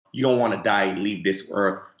You don't want to die, leave this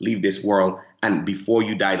earth, leave this world. And before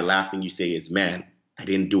you die, the last thing you say is, man, I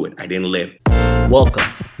didn't do it. I didn't live. Welcome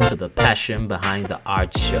to the Passion Behind the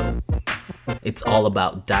Art Show. It's all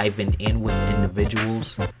about diving in with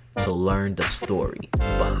individuals to learn the story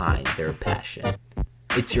behind their passion.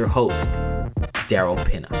 It's your host, Daryl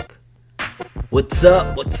Pinnock. What's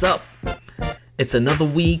up? What's up? It's another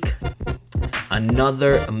week,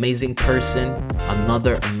 another amazing person,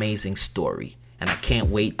 another amazing story. And I can't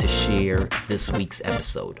wait to share this week's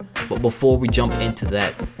episode. But before we jump into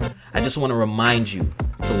that, I just want to remind you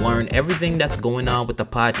to learn everything that's going on with the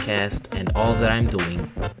podcast and all that I'm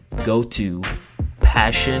doing. Go to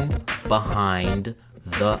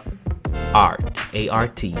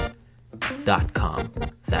passionbehindtheart.com.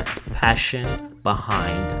 That's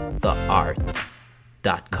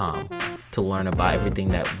passionbehindtheart.com to learn about everything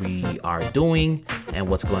that we are doing and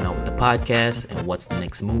what's going on with the podcast and what's the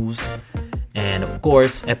next moves. And of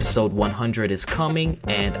course, episode 100 is coming,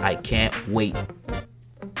 and I can't wait.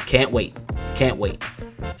 Can't wait.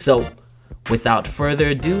 So, without further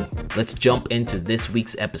ado, let's jump into this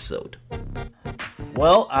week's episode.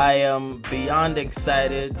 Well, I am beyond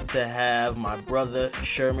excited to have my brother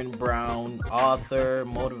Sherman Browne, author,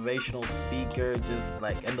 motivational speaker,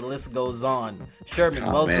 and the list goes on. Sherman,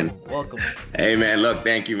 welcome. Hey, man, look,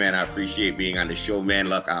 thank you, man. I appreciate being on the show, man.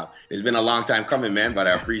 Look, it's been a long time coming, man, but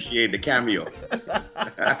I appreciate the cameo.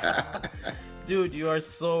 Dude, you are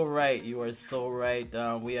so right.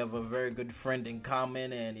 We have a very good friend in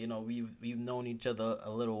common, and we've known each other a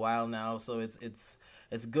little while now, so it's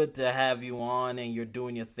good to have you on, and you're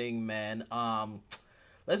doing your thing, man.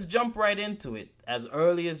 Let's jump right into it. As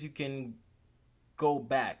early as you can go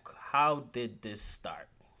back, how did this start?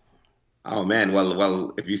 Oh, man.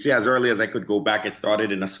 Well, if you see as early as I could go back, it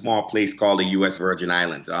started in a small place called the U.S. Virgin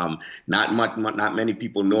Islands. Not many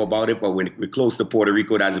people know about it, but we're close to Puerto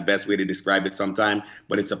Rico. That's the best way to describe it sometime.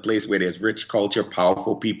 But it's a place where there's rich culture,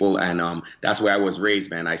 powerful people, and that's where I was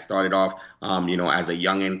raised, man. I started off, as a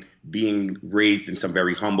youngin', being raised in some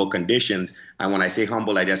very humble conditions. And when I say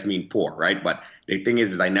humble, I just mean poor, right? But the thing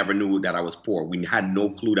is I never knew that I was poor. We had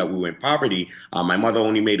no clue that we were in poverty. My mother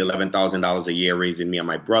only made $11,000 a year raising me and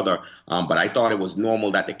my brother. But I thought it was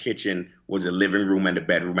normal that the kitchen was a living room and the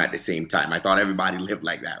bedroom at the same time. I thought everybody lived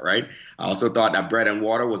like that, right? I also thought that bread and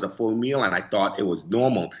water was a full meal, and I thought it was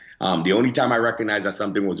normal. The only time I recognized that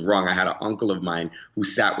something was wrong, I had an uncle of mine who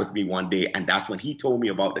sat with me one day, and that's when he told me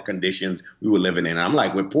about the conditions we were living in. And I'm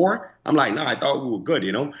like, we're poor? I'm like, no, I thought we were good,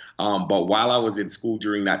 But while I was in school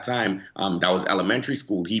during that time, that was elementary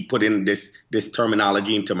school, he put in this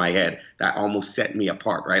terminology into my head that almost set me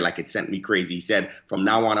apart, right? Like it sent me crazy. He said, from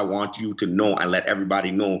now on, I want you to know and let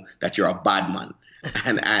everybody know that you're a bad man.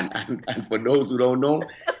 And for those who don't know,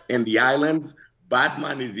 in the islands, bad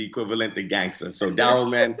man is the equivalent to gangster. So Daryl,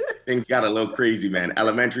 man, things got a little crazy, man.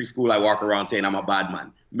 Elementary school, I walk around saying I'm a bad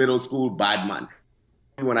man. Middle school, bad man.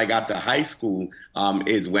 When I got to high school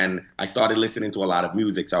is when I started listening to a lot of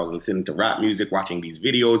music. So I was listening to rap music, watching these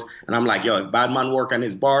videos, and I'm like, yo, if bad man work on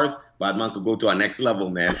his bars, bad man could go to our next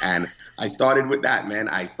level, man. And I started with that, man.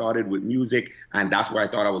 I started with music, and that's where I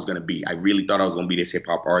thought I was going to be. I really thought I was going to be this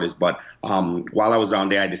hip-hop artist. But while I was down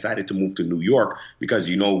there, I decided to move to New York because,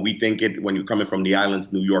 we think it when you're coming from the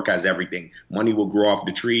islands, New York has everything. Money will grow off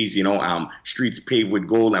the trees, streets paved with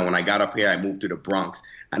gold. And when I got up here, I moved to the Bronx.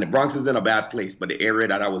 And the Bronx isn't a bad place, but the area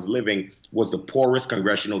that I was living was the poorest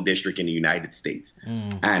congressional district in the United States.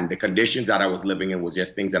 And the conditions that I was living in was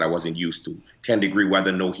just things that I wasn't used to. 10-degree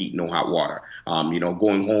weather, no heat, no hot water.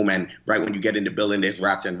 Going home and right when you get in the building, there's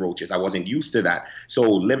rats and roaches. I wasn't used to that. So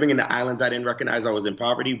living in the islands, I didn't recognize I was in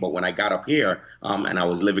poverty. But when I got up here and I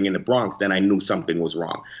was living in the Bronx, then I knew something was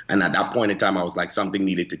wrong. And at that point in time, I was like, something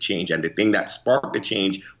needed to change. And the thing that sparked the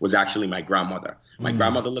change was actually my grandmother. My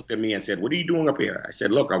grandmother looked at me and said, what are you doing up here? I said,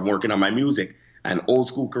 look, I'm working on my music. An old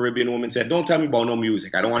school Caribbean woman said, don't tell me about no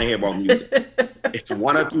music. I don't want to hear about music. It's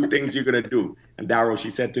one or two things you're going to do. And Daryl,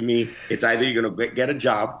 she said to me, it's either you're going to get a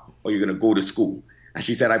job or you're going to go to school. And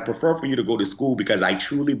she said, I prefer for you to go to school because I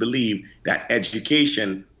truly believe that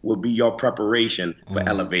education will be your preparation for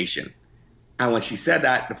elevation. And when she said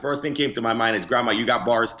that, the first thing came to my mind is, Grandma, you got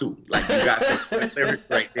bars too. Like you got the lyrics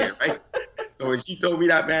right there, right? So when she told me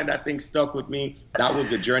that, man, that thing stuck with me. That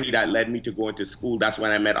was the journey that led me to go into school. That's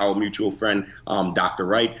when I met our mutual friend, Dr.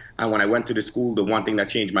 Wright. And when I went to the school, the one thing that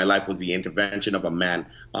changed my life was the intervention of a man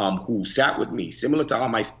who sat with me, similar to how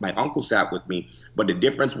my uncle sat with me. But the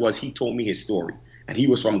difference was he told me his story. And he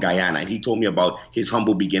was from Guyana. And he told me about his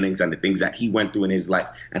humble beginnings and the things that he went through in his life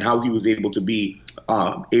and how he was able to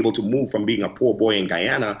move from being a poor boy in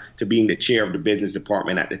Guyana to being the chair of the business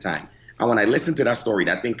department at the time. And when I listened to that story,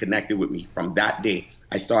 that thing connected with me. From that day,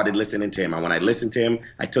 I started listening to him. And when I listened to him,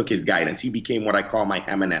 I took his guidance. He became what I call my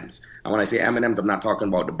M&Ms. And when I say M&Ms, I'm not talking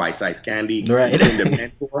about the bite-sized candy. Right. He became the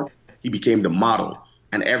mentor. He became the model.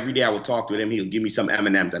 And every day I would talk to him, he'll give me some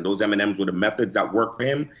M&Ms. And those M&Ms were the methods that work for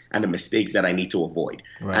him and the mistakes that I need to avoid.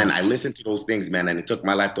 Right. And I listened to those things, man, and it took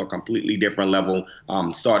my life to a completely different level.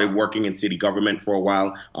 Started working in city government for a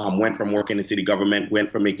while. Went from working in city government,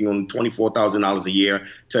 went from making only $24,000 a year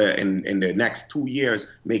to in the next 2 years,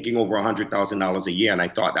 making over $100,000 a year. And I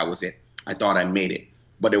thought that was it. I thought I made it.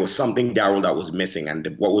 But there was something, Daryl, that was missing.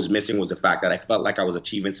 And what was missing was the fact that I felt like I was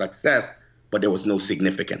achieving success, but there was no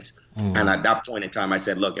significance. And at that point in time, I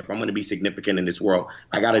said, look, if I'm going to be significant in this world,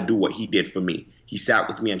 I got to do what he did for me. He sat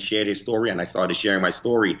with me and shared his story, and I started sharing my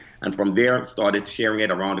story. And from there, started sharing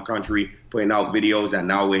it around the country, putting out videos, and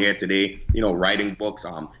now we're here today, writing books,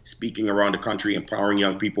 speaking around the country, empowering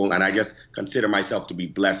young people. And I just consider myself to be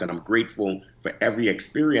blessed, and I'm grateful for every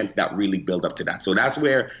experience that really built up to that. So that's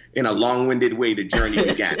where, in a long-winded way, the journey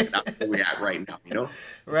began. That's where we're at right now,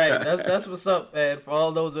 Right. That's what's up, man. For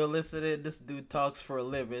all those who are listening, this dude talks for a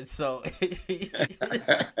living. So,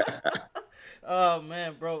 oh,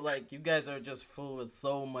 man, bro, like, you guys are just full with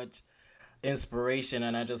so much inspiration.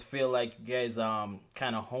 And I just feel like you guys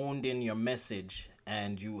kind of honed in your message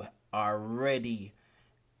and you are ready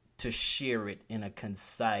to share it in a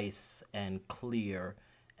concise and clear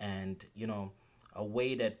and, a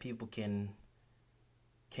way that people can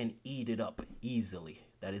eat it up easily.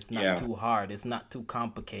 That it's not too hard. It's not too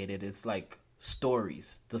complicated. It's like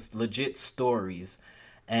stories, just legit stories.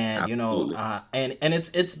 And, Absolutely. And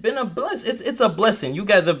it's been a it's a blessing. You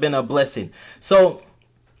guys have been a blessing. So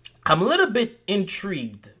I'm a little bit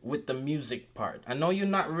intrigued with the music part. I know you're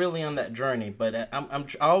not really on that journey, but I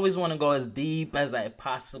always want to go as deep as I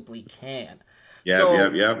possibly can.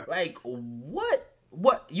 Yeah. Like,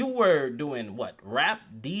 what you were doing? What, rap,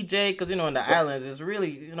 DJ? Because in the islands, it's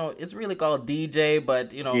really called DJ.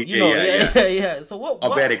 But yeah. So what?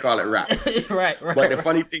 I bet they call it rap. right. But the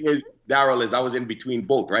funny thing is, Daryl, is I was in between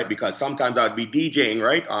both, right? Because sometimes I would be DJing,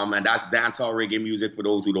 right? And that's dancehall reggae music for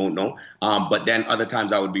those who don't know. But then other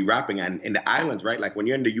times I would be rapping. And in the islands, right? Like when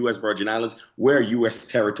you're in the U.S. Virgin Islands, we're U.S.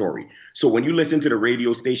 territory. So when you listen to the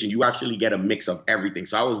radio station, you actually get a mix of everything.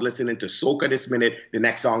 So I was listening to soca this minute. The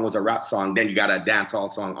next song was a rap song. Then you got a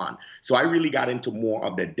dancehall song on. So I really got into more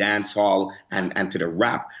of the dancehall and to the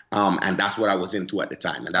rap. And that's what I was into at the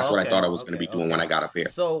time. And that's what I thought I was going to be doing when I got up here.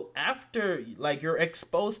 So after, like, you're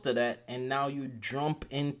exposed to that, and now you jump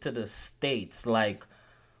into the States, like,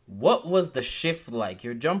 what was the shift like?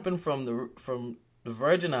 You're jumping from the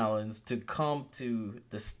Virgin Islands to come to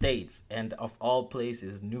the States, and of all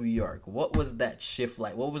places, New York. What was that shift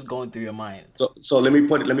like? What was going through your mind? So let me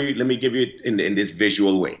give you it in this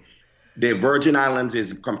visual way. The Virgin Islands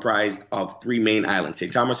is comprised of 3 main islands: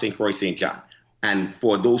 St. Thomas, St. Croix, St. John. And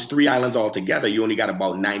for those 3 islands altogether, you only got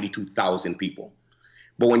about 92,000 people.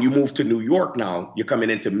 But when you move to New York now, you're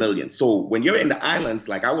coming into millions. So when you're in the islands,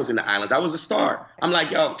 like I was in the islands, I was a star. I'm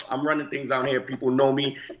like, yo, I'm running things down here. People know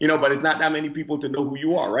me, but it's not that many people to know who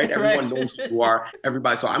you are, right? Everyone knows who you are,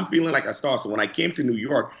 everybody. So I'm feeling like a star. So when I came to New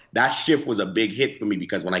York, that shift was a big hit for me,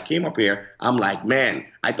 because when I came up here, I'm like, man,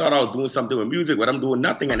 I thought I was doing something with music, but I'm doing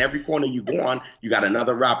nothing. And every corner you go on, you got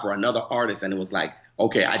another rapper, another artist. And it was like,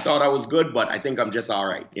 okay, I thought I was good, but I think I'm just all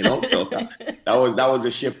right, So that was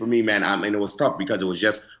a shift for me, man. And it was tough because it was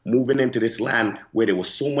just moving into this land where there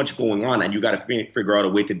was so much going on, and you got to figure out a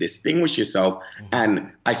way to distinguish yourself.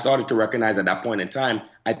 And I started to recognize at that point in time,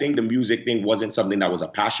 I think the music thing wasn't something that was a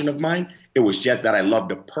passion of mine. It was just that I loved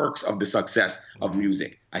the perks of the success of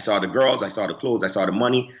music. I saw the girls, I saw the clothes, I saw the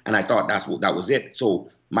money, and I thought that was it. So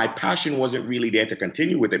my passion wasn't really there to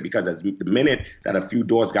continue with it, because the minute that a few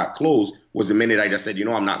doors got closed was the minute I just said,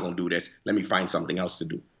 I'm not going to do this. Let me find something else to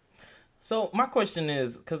do. So my question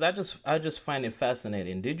is, because I just find it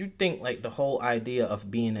fascinating. Did you think, like, the whole idea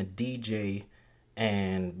of being a DJ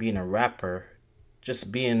and being a rapper,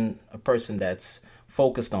 just being a person that's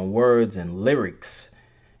focused on words and lyrics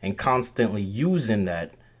and constantly using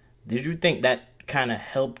that, did you think that kind of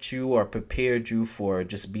helped you or prepared you for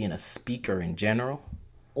just being a speaker in general?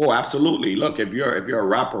 Oh, absolutely. Look, if you're a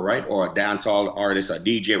rapper, right, or a dancehall artist, a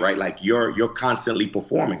DJ, right, like you're constantly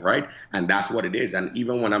performing, right? And that's what it is. And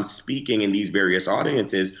even when I'm speaking in these various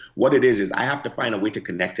audiences, what it is I have to find a way to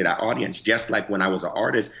connect to that audience. Just like when I was an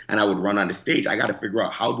artist and I would run on the stage, I got to figure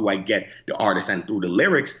out, how do I get the artist? And through the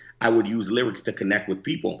lyrics, I would use lyrics to connect with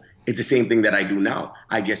people. It's the same thing that I do now.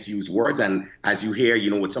 I just use words. And as you hear,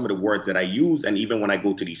 with some of the words that I use, and even when I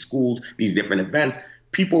go to these schools, these different events,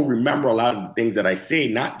 people remember a lot of the things that I say,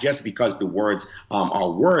 not just because the words are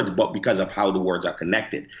words, but because of how the words are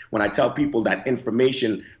connected. When I tell people that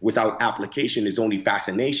information without application is only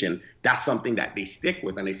fascination, that's something that they stick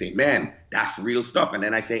with and they say, man, that's real stuff. And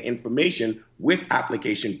then I say information with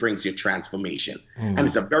application brings you transformation. And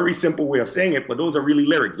it's a very simple way of saying it, but those are really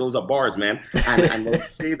lyrics. Those are bars, man. And when I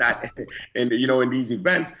say that in these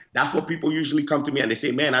events, that's what people usually come to me and they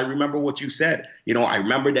say, man, I remember what you said. I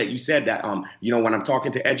remember that you said that, when I'm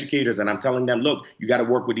talking to educators and I'm telling them, look, you got to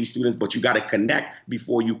work with these students, but you got to connect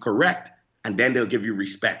before you correct. And then they'll give you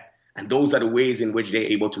respect. And those are the ways in which they're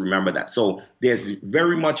able to remember that. So there's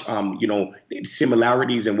very much,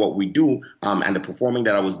 similarities in what we do and the performing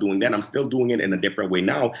that I was doing then. I'm still doing it in a different way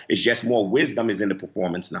now. It's just more wisdom is in the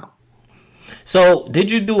performance now. So did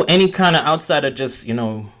you do any kind of outside of just,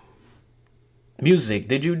 music?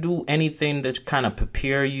 Did you do anything that kind of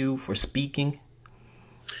prepare you for speaking?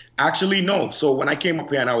 Actually, no. So when I came up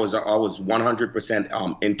here and I was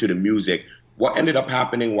 100% into the music, what ended up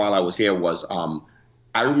happening while I was here was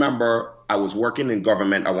I remember I was working in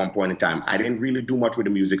government at one point in time. I didn't really do much with the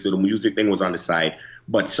music, so the music thing was on the side.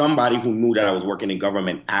 But somebody who knew that I was working in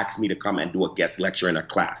government asked me to come and do a guest lecture in a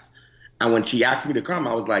class. And when she asked me to come,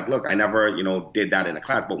 I was like, look, I never, did that in a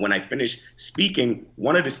class. But when I finished speaking,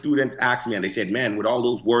 one of the students asked me and they said, man, with all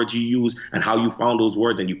those words you use and how you found those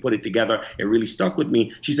words and you put it together, it really stuck with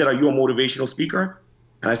me. She said, are you a motivational speaker?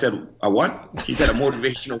 And I said, a what? She said, a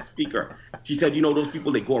motivational speaker. She said, those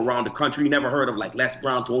people that go around the country, you never heard of like Les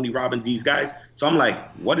Brown, Tony Robbins, these guys. So I'm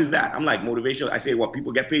like, what is that? I'm like, motivational. I say, what,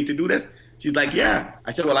 people get paid to do this? She's like, yeah.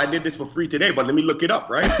 I said, well, I did this for free today, but let me look it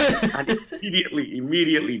up, right? And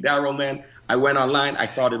immediately, Daryl, man, I went online. I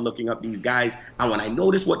started looking up these guys. And when I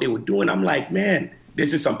noticed what they were doing, I'm like, man,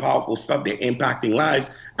 this is some powerful stuff. They're impacting lives.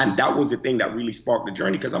 And that was the thing that really sparked the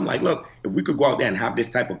journey. Because I'm like, look, if we could go out there and have this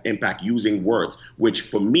type of impact using words, which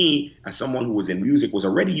for me, as someone who was in music, was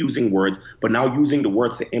already using words, but now using the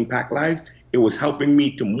words to impact lives, it was helping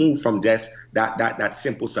me to move from just that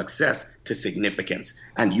simple success to significance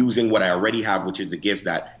and using what I already have, which is the gifts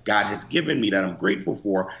that God has given me that I'm grateful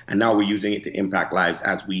for. And now we're using it to impact lives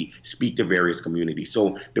as we speak to various communities.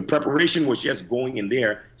 So the preparation was just going in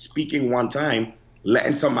there, speaking one time,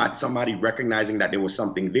 letting somebody recognizing that there was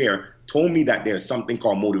something there, told me that there's something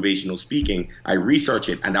called motivational speaking. I researched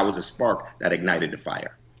it, and that was a spark that ignited the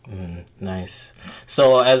fire. Nice.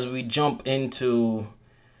 So as we jump into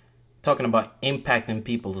talking about impacting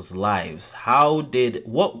people's lives,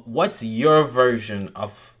 what's your version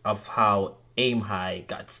of how Aim High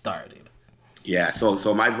got started? Yeah,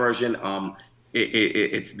 so my version,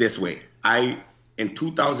 it's this way. In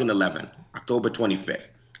 2011, October 25th,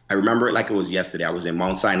 I remember it like it was yesterday. I was in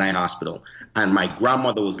Mount Sinai Hospital, and my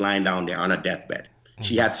grandmother was lying down there on her deathbed.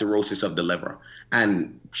 She had cirrhosis of the liver,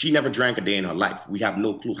 and she never drank a day in her life. We have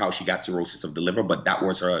no clue how she got cirrhosis of the liver, but that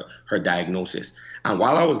was her diagnosis. And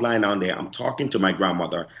while I was lying down there, I'm talking to my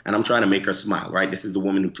grandmother, and I'm trying to make her smile, right? This is the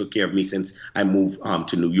woman who took care of me since I moved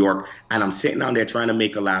to New York, and I'm sitting down there trying to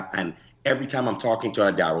make her laugh, and every time I'm talking to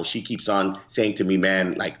her, Daryl, she keeps on saying to me,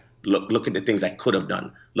 man, like, look at the things I could have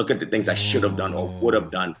done. Look at the things I should have done or would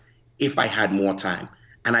have done if I had more time.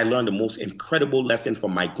 And I learned the most incredible lesson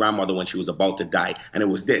from my grandmother when she was about to die. And it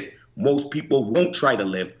was this: most people won't try to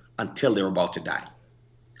live until they're about to die.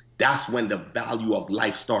 That's when the value of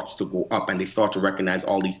life starts to go up and they start to recognize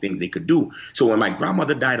all these things they could do. So when my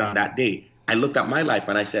grandmother died on that day, I looked at my life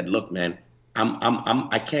and I said, look, man,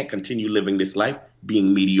 I can't continue living this life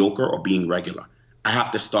being mediocre or being regular. I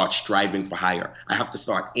have to start striving for higher. I have to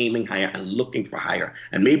start aiming higher and looking for higher.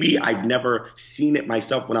 And maybe I've never seen it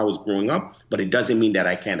myself when I was growing up, but it doesn't mean that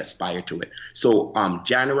I can't aspire to it. So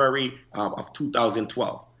January of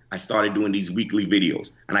 2012, I started doing these weekly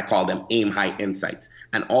videos, and I call them Aim High Insights.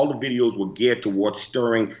 And all the videos were geared towards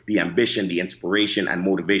stirring the ambition, the inspiration, and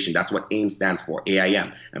motivation. That's what AIM stands for,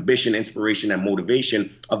 AIM. Ambition, inspiration, and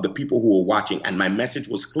motivation of the people who are watching. And my message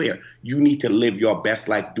was clear. You need to live your best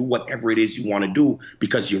life. Do whatever it is you want to do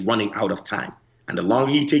because you're running out of time. And the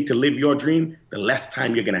longer you take to live your dream, the less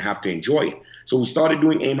time you're going to have to enjoy it. So we started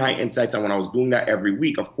doing Aim High Insights. And when I was doing that every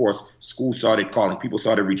week, of course, schools started calling. People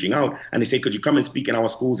started reaching out. And they say, could you come and speak in our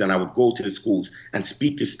schools? And I would go to the schools and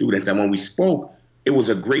speak to students. And when we spoke, it was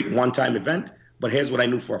a great one-time event. But here's what I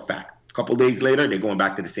knew for a fact. A couple of days later, they're going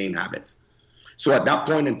back to the same habits. So at that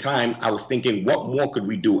point in time, I was thinking, what more could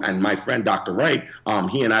we do? And my friend, Dr. Wright,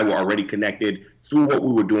 he and I were already connected through what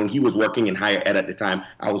we were doing. He was working in higher ed at the time.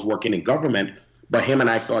 I was working in government. But him and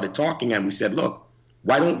I started talking, and we said, look,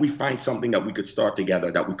 why don't we find something that we could start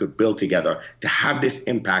together, that we could build together to have this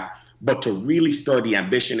impact, but to really stir the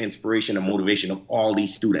ambition, inspiration, and motivation of all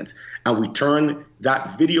these students. And we turned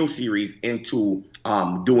that video series into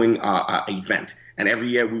doing an event. And every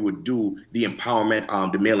year we would do the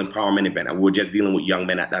empowerment, the male empowerment event. And we were just dealing with young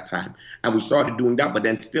men at that time. And we started doing that, but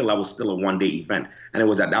then I was still a one-day event. And it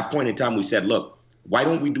was at that point in time we said, look, why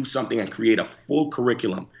don't we do something and create a full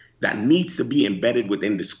curriculum that needs to be embedded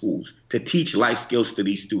within the schools to teach life skills to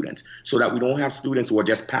these students, so that we don't have students who are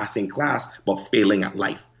just passing class but failing at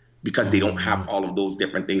life because they don't have all of those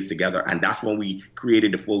different things together. And that's when we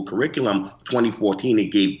created the full curriculum. 2014,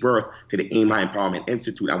 it gave birth to the Aim High Empowerment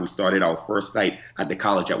Institute, and we started our first site at the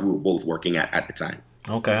college that we were both working at the time.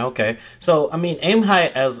 Okay. So, I mean, Aim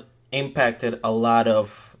High has impacted a lot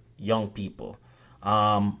of young people.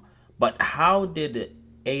 But how did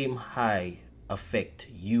Aim High affect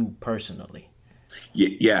you personally?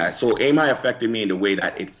 Yeah, so Aim High affected me in the way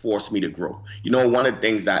that it forced me to grow. You know, one of the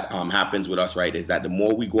things that happens with us, right, is that the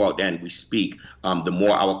more we go out there and we speak, the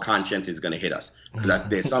more our conscience is going to hit us. Because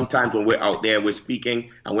there's sometimes when we're out there, we're speaking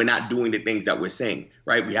and we're not doing the things that we're saying,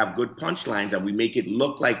 right? We have good punchlines and we make it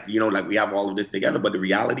look like, you know, like we have all of this together. But the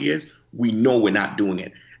reality is we know we're not doing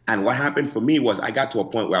it. And what happened for me was I got to a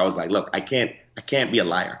point where I was like, look, I can't be a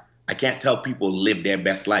liar. I can't tell people live their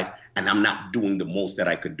best life and I'm not doing the most that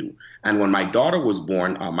I could do. And when my daughter was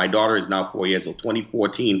born, my daughter is now 4 years old,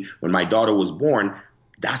 2014, when my daughter was born,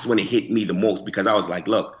 that's when it hit me the most, because I was like,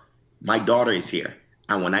 look, my daughter is here.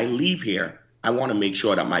 And when I leave here, I want to make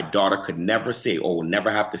sure that my daughter could never say, or will never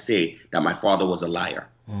have to say, that my father was a liar.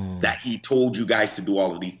 That he told you guys to do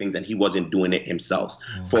all of these things and he wasn't doing it himself.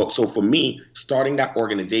 So for me, starting that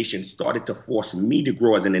organization started to force me to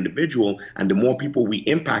grow as an individual. And the more people we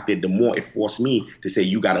impacted, the more it forced me to say,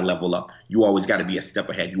 you got to level up. You always got to be a step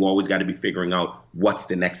ahead. You always got to be figuring out what's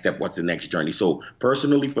the next step, what's the next journey. So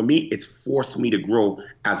personally, for me, it's forced me to grow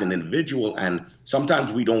as an individual. And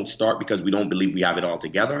sometimes we don't start because we don't believe we have it all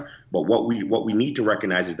together. But what we need to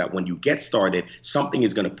recognize is that when you get started, something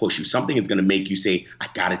is going to push you. Something is going to make you say, I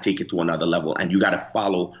got to take it to another level, and you got to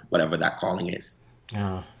follow whatever that calling is.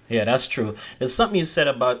 Yeah, that's true. There's something you said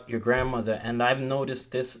about your grandmother, and I've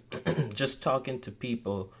noticed this just talking to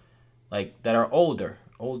people like that are older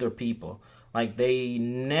people. Like, they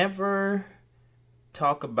never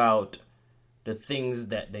talk about the things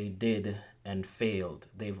that they did and failed.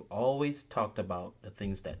 They've always talked about the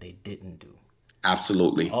things that they didn't do.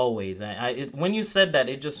 Absolutely. Always. When you said that,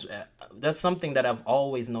 it just that's something that I've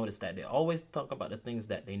always noticed, that they always talk about the things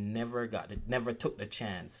that they never got, they never took the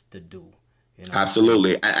chance to do. You know?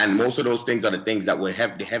 Absolutely. And most of those things are the things that were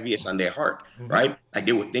the heaviest on their heart, right? Like,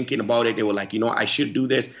 they were thinking about it. They were like, you know, I should do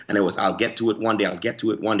this. And it was, I'll get to it one day. I'll get to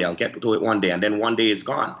it one day. I'll get to it one day. And then one day is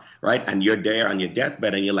gone, right? And you're there on your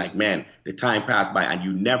deathbed and you're like, man, the time passed by. And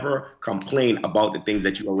you never complain about the things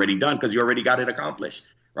that you already done because you already got it accomplished.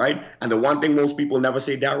 Right. And the one thing most people never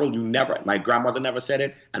say, Daryl, my grandmother never said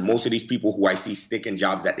it. And most of these people who I see stick in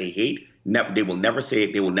jobs that they hate, they will never say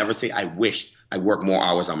it. They will never say, I wish I worked more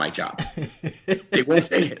hours on my job. They won't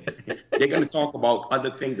say it. They're going to talk about other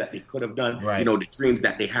things that they could have done, right. You know, the dreams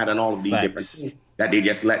that they had and all of these different things that they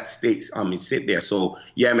just let sit there. So,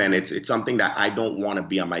 yeah, man, it's something that I don't want to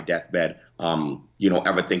be on my deathbed,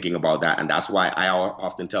 ever thinking about that. And that's why I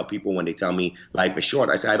often tell people when they tell me life is short,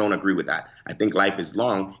 I say, I don't agree with that. I think life is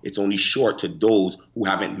long. It's only short to those who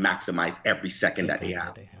haven't maximized every second that they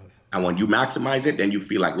have. And when you maximize it, then you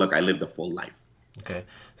feel like, look, I lived a full life. Okay.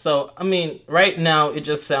 So, I mean, right now, it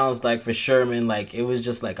just sounds like for Sherman, like it was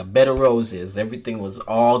just like a bed of roses. Everything was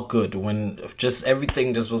all good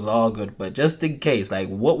everything just was all good. But just in case, like,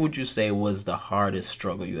 what would you say was the hardest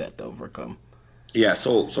struggle you had to overcome? Yeah.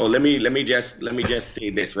 So let me just say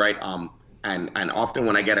this, right? And often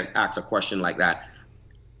when I get asked a question like that,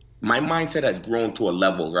 my mindset has grown to a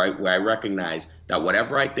level, right, where I recognize that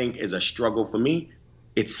whatever I think is a struggle for me,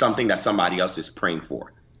 it's something that somebody else is praying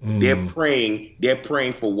for. They're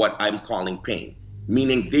praying for what I'm calling pain,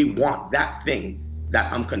 meaning they want that thing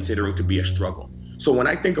that I'm considering to be a struggle. So when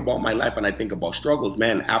I think about my life and I think about struggles,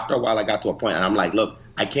 man, after a while I got to a point and I'm like, look,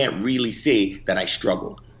 I can't really say that I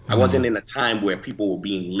struggled. I wasn't in a time where people were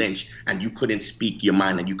being lynched and you couldn't speak your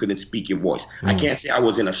mind and you couldn't speak your voice. I can't say I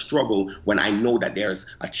was in a struggle when I know that there's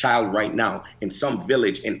a child right now in some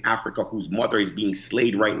village in Africa whose mother is being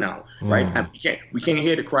slayed right now, right? And we can't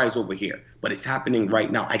hear the cries over here, but it's happening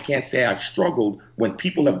right now. I can't say I've struggled when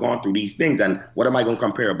people have gone through these things. And what am I going to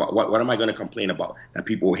compare about? What am I going to complain about? That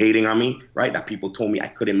people were hating on me, right? That people told me I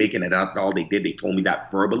couldn't make it and that's all they did. They told me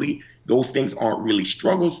that verbally. Those things aren't really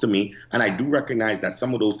struggles to me. And I do recognize that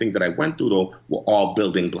some of those things that I went through, though, were all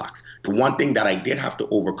building blocks. The one thing that I did have to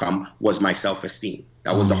overcome was my self-esteem.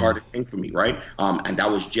 That was the hardest thing for me, right? And that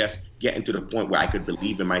was just getting to the point where I could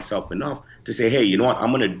believe in myself enough to say, hey, you know what? I'm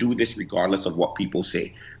going to do this regardless of what people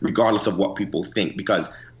say, regardless of what people think, because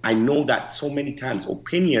I know that so many times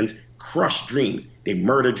opinions crush dreams. They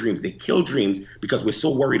murder dreams. They kill dreams because we're so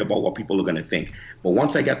worried about what people are going to think. But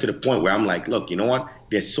once I got to the point where I'm like, look, you know what?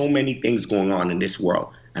 There's so many things going on in this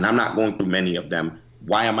world, and I'm not going through many of them.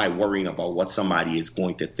 Why am I worrying about what somebody is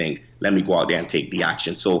going to think? Let me go out there and take the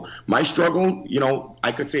action. So my struggle, you know,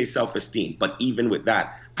 I could say self-esteem, but even with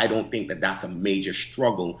that, I don't think that that's a major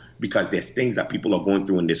struggle, because there's things that people are going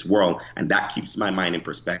through in this world, and that keeps my mind in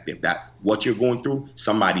perspective that what you're going through,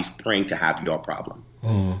 somebody's praying to have your problem.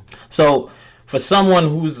 So for someone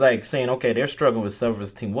who's like saying, okay, they're struggling with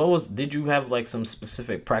self-esteem, did you have like some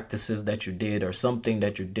specific practices that you did or something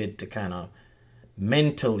that you did to kind of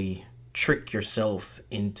mentally trick yourself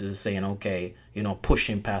into saying, okay, you know,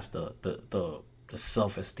 pushing past the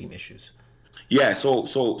self-esteem issues? Yeah, so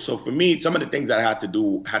for me, some of the things that I had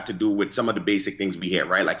to do with some of the basic things we hear,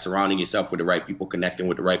 right? Like surrounding yourself with the right people, connecting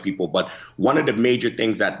with the right people. But one of the major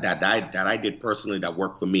things that I did personally that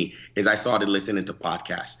worked for me is I started listening to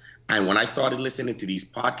podcasts. And when I started listening to these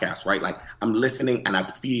podcasts, right, like I'm listening and I'm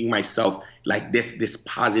feeding myself like this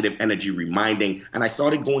positive energy, reminding, and I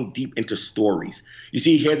started going deep into stories. You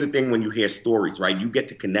see, here's the thing: when you hear stories, right, you get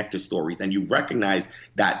to connect to stories, and you recognize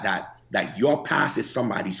that your past is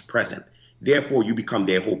somebody's present. Therefore, you become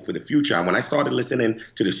their hope for the future. And when I started listening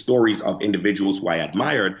to the stories of individuals who I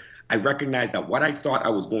admired, I recognized that what I thought I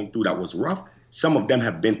was going through that was rough, some of them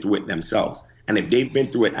have been through it themselves. And if they've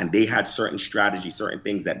been through it and they had certain strategies, certain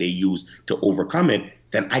things that they used to overcome it,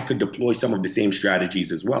 then I could deploy some of the same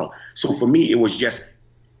strategies as well. So for me, it was just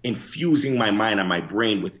infusing my mind and my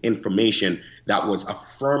brain with information that was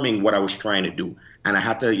affirming what I was trying to do. And I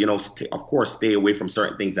had to, you know, of course, stay away from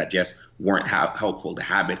certain things that just weren't helpful, the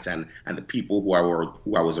habits and the people who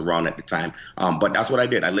I was around at the time. But that's what I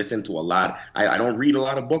did. I listened to a lot. I don't read a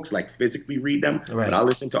lot of books, like physically read them, right, but I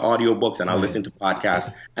listen to audiobooks and I listen to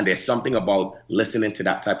podcasts. And there's something about listening to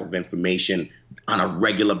that type of information on a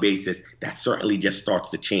regular basis that certainly just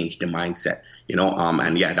starts to change the mindset, you know.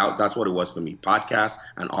 And yeah, that's what it was for me: podcasts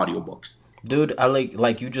and audiobooks. Dude, I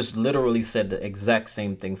like you just literally said the exact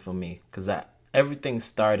same thing for me, because everything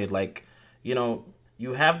started like, you know,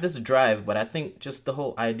 you have this drive, but I think just the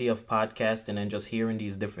whole idea of podcasting and just hearing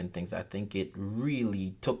these different things, I think it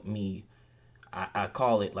really took me, I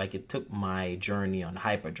call it like it took my journey on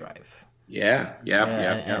hyperdrive. Yeah.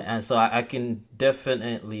 And so I can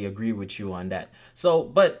definitely agree with you on that. So,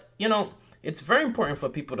 but, you know, it's very important for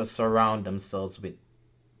people to surround themselves with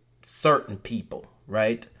certain people,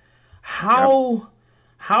 right? How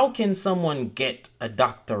can someone get a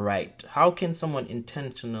doctor right? How can someone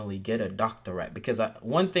intentionally get a doctor right? Because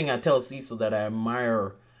one thing I tell Cecil that I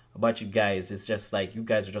admire about you guys is just like, you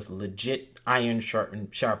guys are just legit iron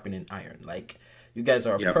sharpening iron. Like, you guys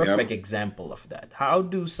are a perfect example of that. How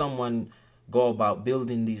do someone go about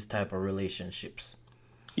building these type of relationships?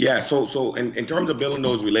 Yeah, so in terms of building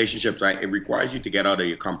those relationships, right, it requires you to get out of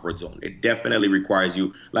your comfort zone. It definitely requires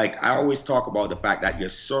you. Like, I always talk about the fact that your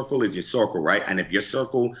circle is your circle, right? And if your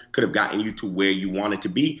circle could have gotten you to where you wanted to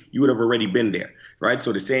be, you would have already been there, right?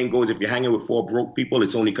 So the saying goes, if you're hanging with 4 broke people,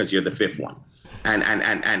 it's only because you're the 5th one.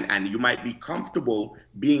 And you might be comfortable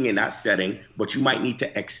being in that setting, but you might need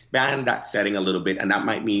to expand that setting a little bit. And that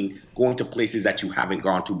might mean going to places that you haven't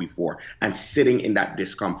gone to before and sitting in that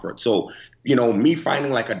discomfort. So, you know, me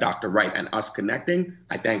finding like a Dr. Wright and us connecting,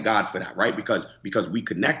 I thank God for that, right? Because we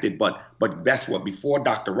connected. But guess what? Before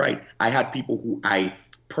Dr. Wright, I had people who I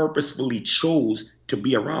purposefully chose to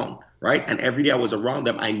be around, right? And every day I was around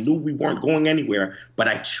them, I knew we weren't going anywhere, but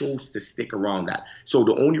I chose to stick around that. So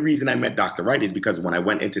the only reason I met Dr. Wright is because when I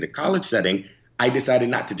went into the college setting, I decided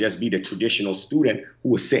not to just be the traditional student who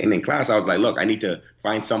was sitting in class. I was like, look, I need to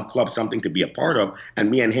find some club, something to be a part of. And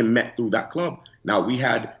me and him met through that club. Now, we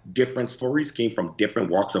had different stories, came from different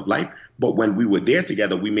walks of life. But when we were there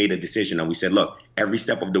together, we made a decision and we said, look, every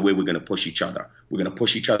step of the way, we're going to push each other. We're going to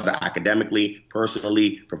push each other academically,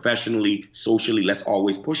 personally, professionally, socially. Let's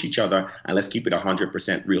always push each other and let's keep it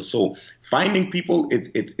 100% real. So finding people,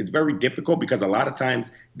 it's very difficult because a lot of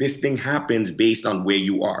times this thing happens based on where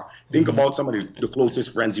you are. Think about some of the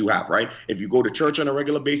closest friends you have, right? If you go to church on a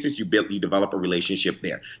regular basis, you develop a relationship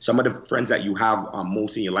there. Some of the friends that you have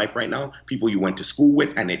most in your life right now, people you went to school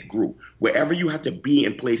with, and it grew. Wherever you have to be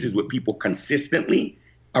in places with people consistently,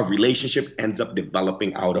 a relationship ends up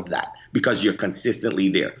developing out of that because you're consistently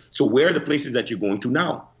there. So where are the places that you're going to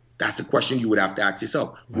now? That's the question you would have to ask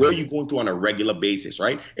yourself. Where are you going to on a regular basis,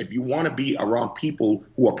 right? If you want to be around people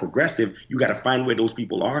who are progressive, you got to find where those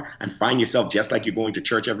people are and find yourself, just like you're going to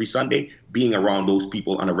church every Sunday, being around those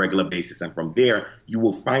people on a regular basis. And from there, you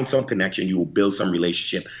will find some connection. You will build some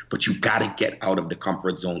relationship, but you got to get out of the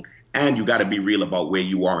comfort zone. And you got to be real about where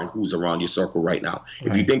you are and who's around your circle right now.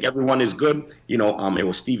 Right. If you think everyone is good, it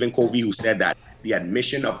was Stephen Covey who said that the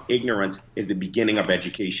admission of ignorance is the beginning of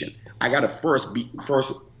education. I got to first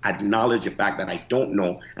acknowledge the fact that I don't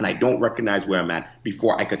know and I don't recognize where I'm at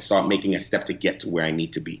before I could start making a step to get to where I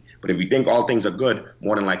need to be. But if you think all things are good,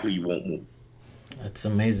 more than likely you won't move. That's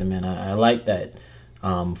amazing, man. I like that.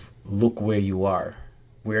 Look where you are,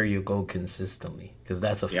 where you go consistently, because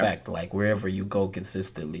that's a fact. Like wherever you go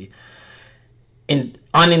consistently,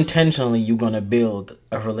 unintentionally, you're going to build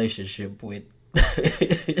a relationship with.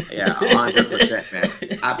 Yeah, 100%,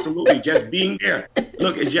 man. Absolutely. Just being there.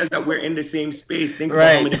 Look, it's just that we're in the same space. Think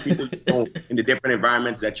about how many people you know in the different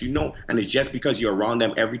environments that you know. And it's just because you're around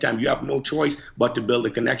them every time. You have no choice but to build a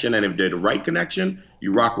connection. And if they're the right connection,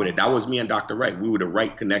 you rock with it. That was me and Dr. Wright. We were the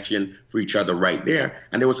right connection for each other right there.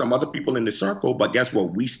 And there were some other people in the circle, but guess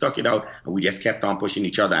what? We stuck it out and we just kept on pushing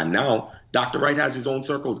each other. And now Dr. Wright has his own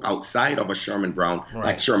circles outside of a Sherman Browne,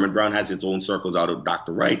 like Sherman Browne has his own circles out of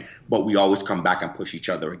Dr. Wright. But we always come back and push each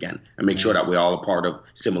other again and make sure that we're all a part of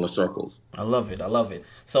similar circles. I love it.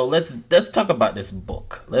 So let's talk about this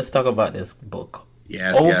book.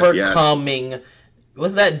 Yes, Overcoming. Yes.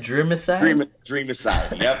 What's that? Dreamicide?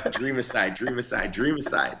 Dreamicide. Yep. Dreamicide.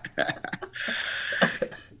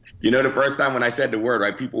 The first time when I said the word,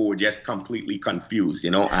 right, people were just completely confused,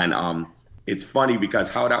 and it's funny because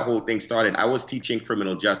how that whole thing started, I was teaching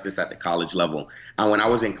criminal justice at the college level. And when I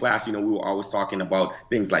was in class, we were always talking about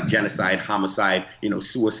things like genocide, homicide,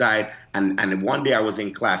 suicide. And one day I was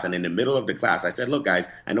in class, and in the middle of the class, I said, look, guys,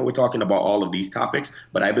 I know we're talking about all of these topics,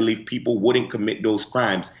 but I believe people wouldn't commit those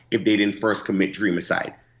crimes if they didn't first commit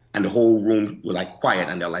dreamicide. And the whole room were like quiet,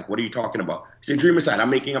 and they're like, what are you talking about? I said, dreamicide, I'm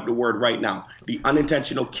making up the word right now. The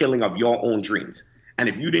unintentional killing of your own dreams. And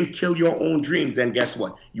if you didn't kill your own dreams, then guess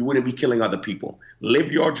what? You wouldn't be killing other people.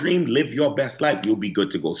 Live your dream, live your best life. You'll be good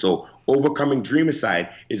to go. So overcoming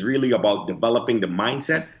dreamicide is really about developing the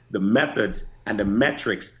mindset, the methods, and the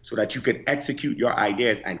metrics so that you can execute your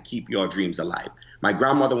ideas and keep your dreams alive. My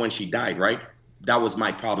grandmother, when she died, right, that was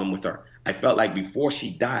my problem with her. I felt like before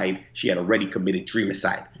she died, she had already committed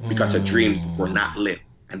dreamicide because her dreams were not lived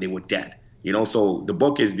and they were dead. So the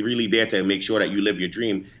book is really there to make sure that you live your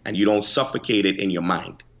dream and you don't suffocate it in your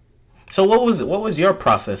mind. So what was your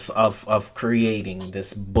process of creating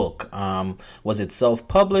this book? Was it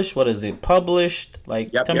self-published? What is it published?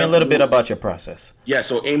 Tell me a little bit about your process. Yeah,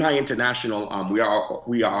 so Aim High International, we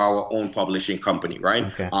are our own publishing company, right?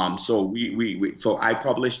 Okay. So I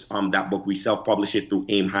published that book. We self-published it through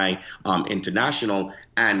Aim High International,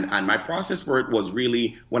 and my process for it was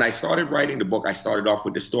really, when I started writing the book, I started off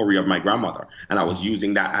with the story of my grandmother, and I was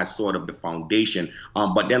using that as sort of the foundation.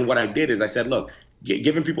 But then what I did is I said, look,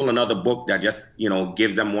 giving people another book that just,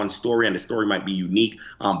 gives them one story, and the story might be unique,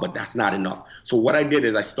 but that's not enough. So what I did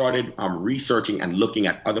is I started researching and looking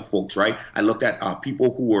at other folks, right? I looked at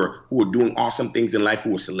people who were doing awesome things in life,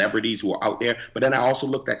 who were celebrities, who were out there. But then I also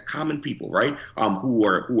looked at common people, right? Who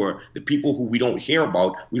are the people who we don't hear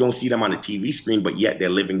about. We don't see them on the TV screen, but yet they're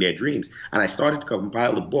living their dreams. And I started to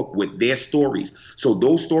compile a book with their stories. So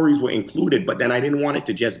those stories were included, but then I didn't want it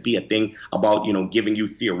to just be a thing about, giving you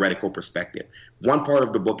theoretical perspective. One part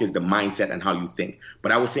of the book is the mindset and how you think.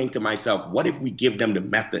 But I was saying to myself, what if we give them the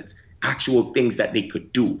methods, actual things that they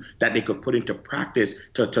could do, that they could put into practice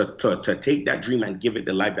to take that dream and give it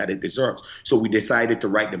the life that it deserves? So we decided to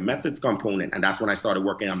write the methods component. And that's when I started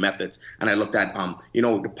working on methods. And I looked at,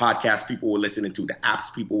 the podcasts people were listening to, the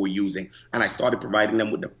apps people were using. And I started providing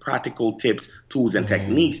them with the practical tips, tools, and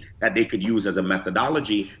techniques that they could use as a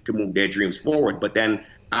methodology to move their dreams forward. But then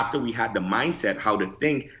after we had the mindset, how to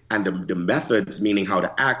think, and the methods, meaning how to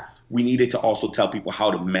act, we needed to also tell people how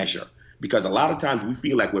to measure. Because a lot of times we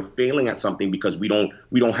feel like we're failing at something because we don't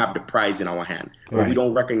have the prize in our hand. Or we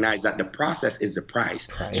don't recognize that the process is the prize.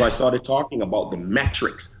 So I started talking about the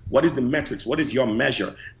metrics. What is the metrics? What is your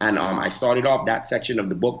measure? And I started off that section of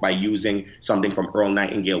the book by using something from Earl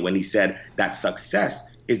Nightingale when he said that success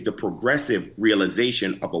is the progressive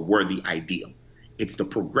realization of a worthy ideal. It's the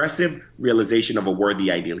progressive realization of a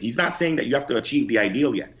worthy ideal. He's not saying that you have to achieve the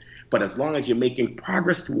ideal yet, But as long as you're making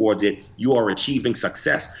progress towards it, you are achieving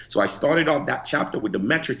success. So I started off that chapter with the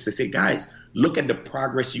metrics to say, guys, look at the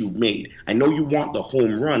progress you've made. I know you want the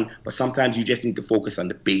home run, but sometimes you just need to focus on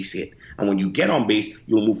the base hit. And when you get on base,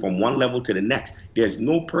 you'll move from one level to the next. There's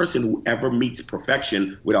no person who ever meets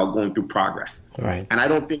perfection without going through progress. Right. And I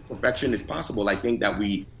don't think perfection is possible. I think that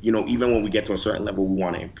we, even when we get to a certain level, we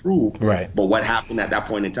want to improve. Right. But what happened at that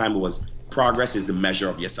point in time was progress is the measure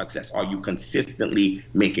of your success. Are you consistently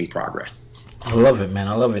making progress? I love it, man.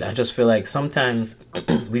 I love it. I just feel like sometimes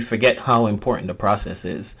we forget how important the process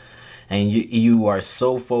is. And you are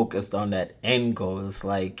so focused on that end goal. It's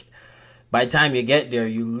like by the time you get there,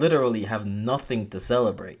 you literally have nothing to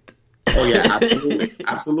celebrate. Oh, yeah, absolutely.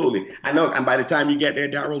 Absolutely. I know. And by the time you get there,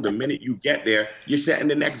 Daryl, the minute you get there, you're setting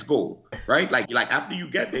the next goal, right? Like after you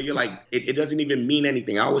get there, you're like, it doesn't even mean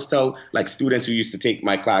anything. I always tell like students who used to take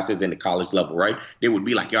my classes in the college level, right? They would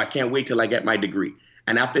be like, yo, I can't wait till I get my degree.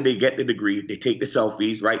 And after they get the degree, they take the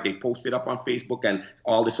selfies, right? They post it up on Facebook and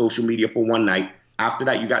all the social media for one night. After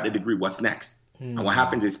that, you got the degree. What's next? And what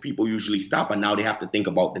happens is people usually stop and now they have to think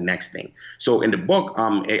about the next thing. So in the book,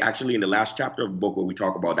 actually in the last chapter of the book where we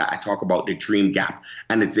talk about that, I talk about the dream gap.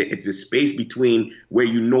 And it's a space between where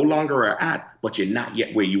you no longer are at, but you're not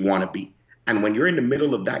yet where you want to be. And when you're in the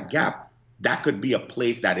middle of that gap, that could be a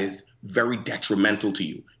place that is very detrimental to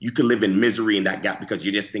you. You could live in misery in that gap because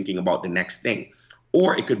you're just thinking about the next thing.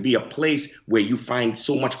 Or it could be a place where you find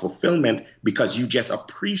so much fulfillment because you just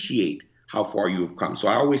appreciate how far you have come. So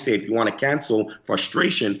I always say, if you want to cancel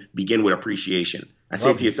frustration, begin with appreciation. I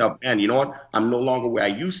say to yourself, man, you know what? I'm no longer where I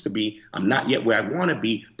used to be. I'm not yet where I want to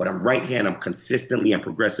be, but I'm right here and I'm consistently and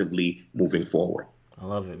progressively moving forward. I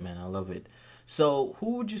love it, man. I love it. So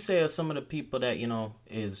who would you say are some of the people that,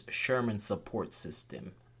 is Sherman's support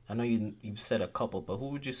system? I know you've said a couple, but who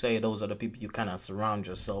would you say those are the people you kind of surround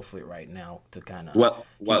yourself with right now to kind of well,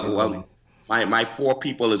 My 4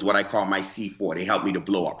 people is what I call my C4. They help me to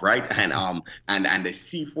blow up, right? And the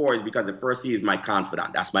C4 is because the first C is my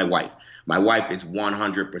confidant. That's my wife. My wife is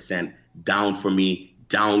 100% down for me,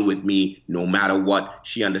 down with me, no matter what.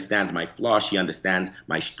 She understands my flaws. She understands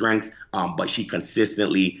my strengths, but she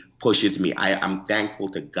consistently pushes me. I'm thankful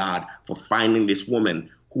to God for finding this woman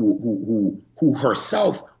who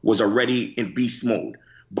herself was already in beast mode.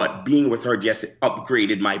 But being with her just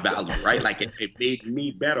upgraded my value, right? Like it made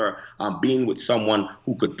me better being with someone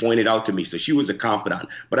who could point it out to me. So she was a confidant.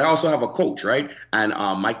 But I also have a coach, right? And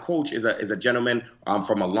my coach is a gentleman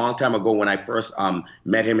from a long time ago when I first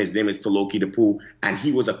met him. His name is Toloki Depu, and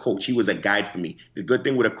he was a coach. He was a guide for me. The good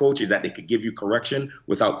thing with a coach is that they could give you correction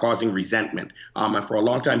without causing resentment. And for a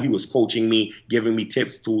long time, he was coaching me, giving me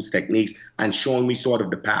tips, tools, techniques, and showing me sort of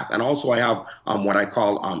the path. And also I have what I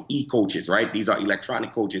call e-coaches, right? These are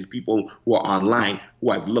electronic coaches, people who are online,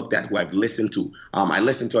 who I've looked at, who I've listened to. I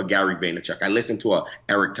listened to a Gary Vaynerchuk. I listened to a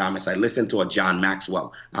Eric Thomas. I listened to a John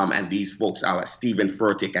Maxwell. And these folks are Stephen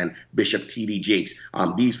Furtick and Bishop T.D. Jakes.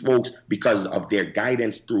 These folks, because of their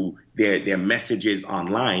guidance through their messages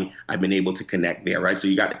online, I've been able to connect there, right? So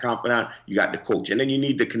you got the confidant, you got the coach, and then you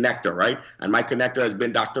need the connector, right? And my connector has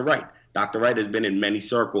been Dr. Wright. Dr. Wright has been in many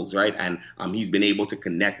circles, right? And he's been able to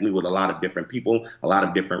connect me with a lot of different people, a lot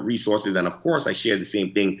of different resources. And of course, I share the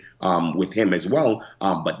same thing with him as well.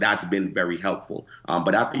 But that's been very helpful.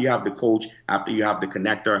 But after you have the coach, after you have the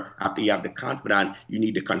connector, after you have the confidant, you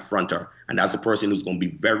need the confronter. And that's a person who's going to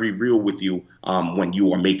be very real with you when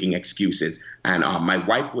you are making excuses. And my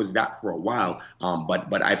wife was that for a while.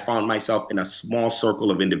 But I found myself in a small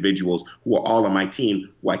circle of individuals who are all on my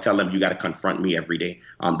team, who I tell them, you got to confront me every day.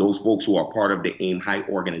 Those folks who are part of the AIM High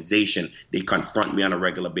organization, they confront me on a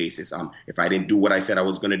regular basis. If I didn't do what I said I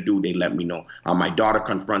was going to do, they let me know. My daughter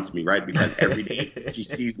confronts me, right? Because every day she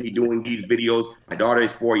sees me doing these videos. My daughter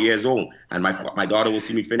is 4 years old, and my daughter will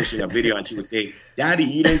see me finishing a video, and she would say, "Daddy,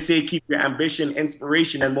 you didn't say keep your ambition,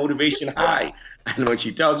 inspiration, and motivation high." And when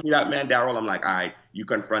she tells me that, man, Daryl, I'm like, all right, you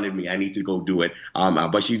confronted me. I need to go do it.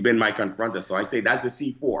 But she's been my confronter. So I say that's the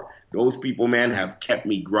C4. Those people, man, have kept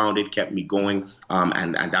me grounded, kept me going.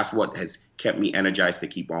 And that's what has kept me energized to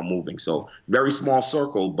keep on moving. So very small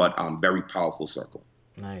circle, but very powerful circle.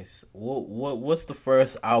 Nice. What's the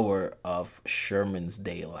first hour of Sherman's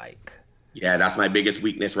day like? Yeah, that's my biggest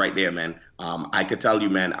weakness right there, man. I could tell you,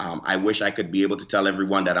 man, I wish I could be able to tell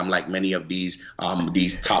everyone that I'm like many of these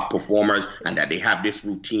top performers and that they have this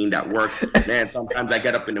routine that works. Man, sometimes I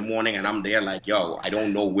get up in the morning and I'm there like, yo, I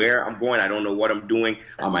don't know where I'm going. I don't know what I'm doing.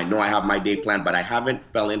 I know I have my day planned, but I haven't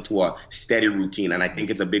fell into a steady routine. And I think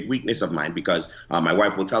it's a big weakness of mine because my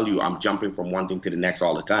wife will tell you I'm jumping from one thing to the next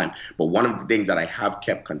all the time. But one of the things that I have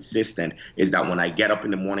kept consistent is that when I get up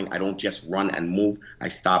in the morning, I don't just run and move. I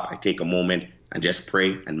stop. I take a moment, and just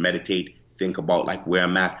pray and meditate, think about like where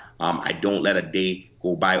I'm at. I don't let a day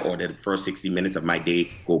go by or the first 60 minutes of my day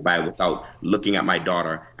go by without looking at my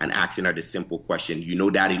daughter and asking her the simple question, you know,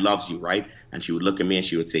 daddy loves you, right? And she would look at me and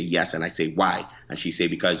she would say, yes. And I say, why? And she say,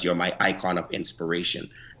 because you're my icon of inspiration.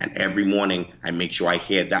 And every morning I make sure I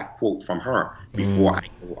hear that quote from her before I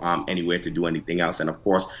go anywhere to do anything else. And of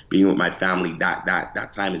course, being with my family, that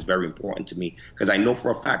time is very important to me, because I know for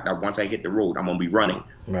a fact that once I hit the road, I'm going to be running.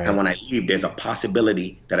 Right. And when I leave, there's a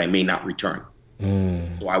possibility that I may not return.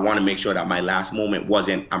 So I want to make sure that my last moment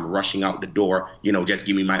wasn't, I'm rushing out the door, you know, just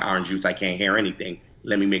give me my orange juice, I can't hear anything.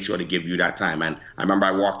 Let me make sure to give you that time. And I remember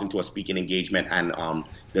I walked into a speaking engagement, and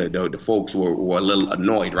the folks were a little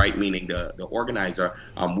annoyed, right? Meaning the organizer,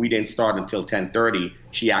 we didn't start until 10:30.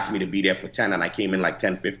 She asked me to be there for 10, and I came in like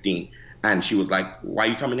 10:15. And she was like, why are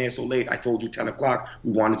you coming in so late? I told you 10 o'clock.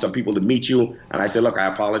 We wanted some people to meet you. And I said, look, I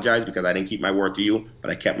apologize because I didn't keep my word to you, but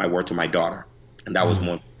I kept my word to my daughter. And that was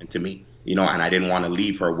more important to me. You know, and I didn't want to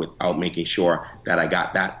leave her without making sure that I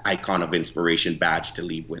got that icon of inspiration badge to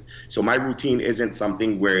leave with. So my routine isn't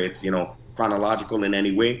something where it's, you know, chronological in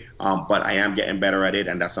any way, but I am getting better at it,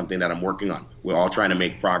 and that's something that I'm working on. We're all trying to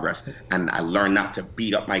make progress, and I learned not to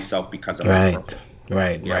beat up myself because of my purpose.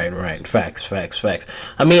 Right. Facts.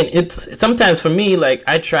 I mean, it's sometimes for me, like,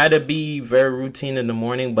 I try to be very routine in the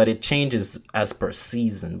morning, but it changes as per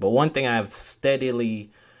season. But one thing I've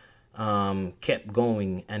steadily kept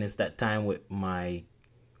going, and it's that time with my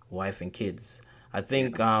wife and kids. I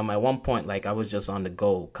think at one point, like, I was just on the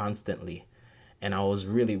go constantly, and I was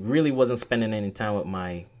really wasn't spending any time with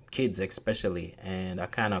my kids especially, and I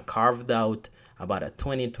kind of carved out about a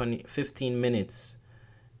 15 minutes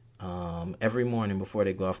every morning before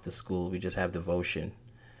they go off to school. We just have devotion.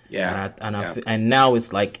 And now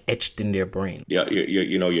it's like etched in their brain. Yeah,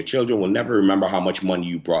 you know, your children will never remember how much money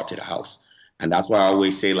you brought to the house. And that's why I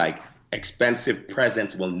always say, like, expensive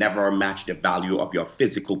presents will never match the value of your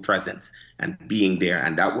physical presence and being there.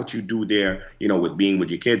 And that what you do there, you know, with being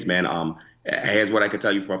with your kids, man. Here's what I could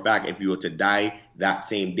tell you for a fact. If you were to die that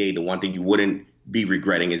same day, the one thing you wouldn't be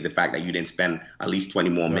regretting is the fact that you didn't spend at least 20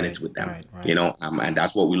 more minutes with them, you know, and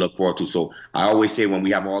that's what we look forward to. So I always say, when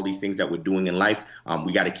we have all these things that we're doing in life,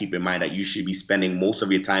 we got to keep in mind that you should be spending most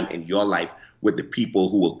of your time in your life with the people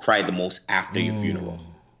who will cry the most after your funeral.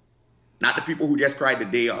 Not the people who just cried the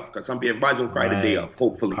day of, because everybody's going to cry the day of,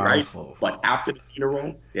 hopefully, Powerful. Right? But after the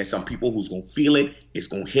funeral, there's some people who's going to feel it. It's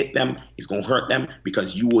going to hit them. It's going to hurt them,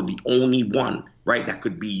 because you were the only one, right, that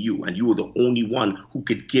could be you. And you were the only one who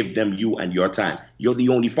could give them you and your time. You're the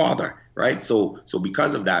only father, right? So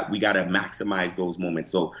because of that, we got to maximize those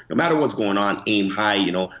moments. So no matter what's going on, aim high,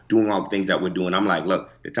 you know, doing all the things that we're doing. I'm like,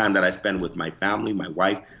 look, the time that I spend with my family, my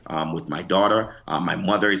wife, with my daughter, my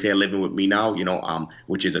mother is here living with me now, you know,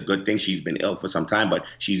 which is a good thing. She's been ill for some time, but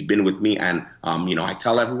she's been with me. And, you know, I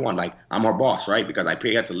tell everyone, like, I'm her boss, right? Because I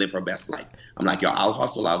pay her to live her best life. I'm like, yo, I'll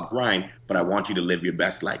hustle, I'll grind, but I want you to live your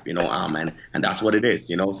best life, you know, and that's what it is,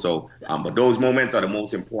 you know. So, but those moments are the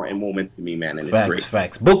most important moments to me, man, and it's great.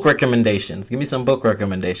 Facts. Book recommendations. Give me some book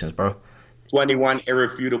recommendations, bro. 21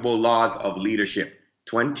 Irrefutable Laws of Leadership.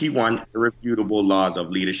 21 Irrefutable Laws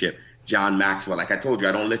of Leadership. John Maxwell. Like I told you,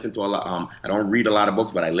 I don't listen to a lot. I don't read a lot of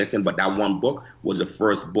books, but I listen. But that one book was the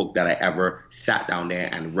first book that I ever sat down there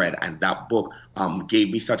and read. And that book gave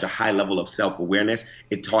me such a high level of self-awareness.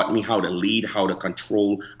 It taught me how to lead, how to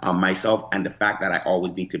control myself, and the fact that I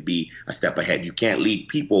always need to be a step ahead. You can't lead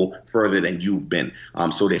people further than you've been.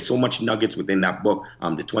 So there's so much nuggets within that book.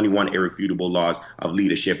 The 21 Irrefutable Laws of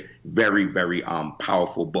Leadership. Very, very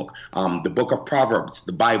powerful book. The book of Proverbs,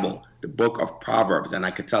 the Bible. The book of Proverbs, and I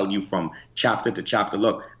could tell you from chapter to chapter.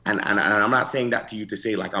 Look, and I'm not saying that to you to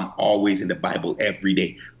say like I'm always in the Bible every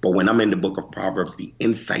day, but when I'm in the book of Proverbs, the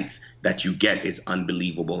insights that you get is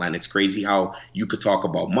unbelievable. And it's crazy how you could talk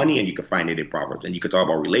about money and you could find it in Proverbs, and you could talk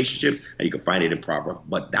about relationships and you could find it in Proverbs.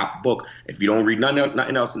 But that book, if you don't read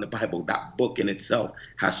nothing else in the Bible, that book in itself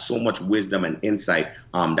has so much wisdom and insight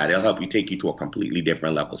that it'll help you take you to a completely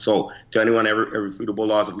different level. So 21 Irrefutable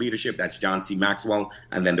Laws of Leadership, that's John C. Maxwell,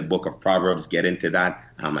 and then the book of Proverbs, get into that,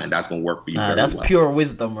 and that's going to work for you very that's well. Pure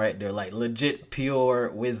wisdom right there, like legit pure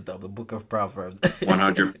wisdom, the book of Proverbs.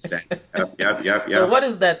 100%. Yep. So what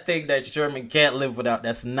is that thing that Sherman can't live without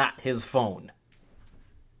that's not his phone?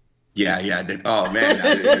 Yeah. Oh, man.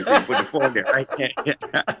 I put the phone there, right?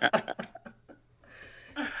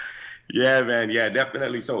 Yeah, man. Yeah,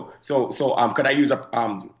 definitely. So, could I use a,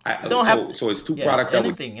 so it's two products.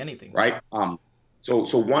 Anything. Right? So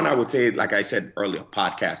one, I would say, like I said earlier,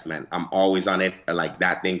 podcast, man. I'm always on it. Like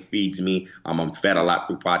that thing feeds me. I'm fed a lot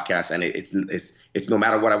through podcasts, and it's no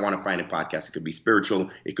matter what I want to find in podcasts. It could be spiritual,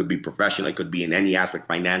 it could be professional, it could be in any aspect,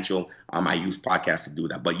 financial. I use podcasts to do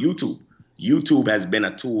that. But YouTube has been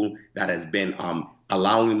a tool that has been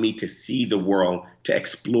allowing me to see the world, to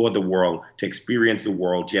explore the world, to experience the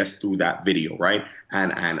world just through that video, right?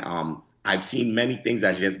 And I've seen many things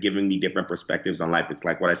that's just giving me different perspectives on life. It's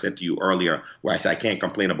like what I said to you earlier, where I said I can't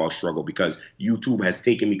complain about struggle because YouTube has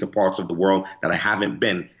taken me to parts of the world that I haven't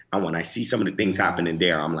been. And when I see some of the things happening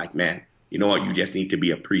there, I'm like, man, you know what? You just need to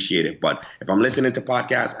be appreciative. But if I'm listening to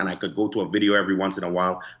podcasts and I could go to a video every once in a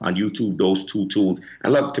while on YouTube, those two tools.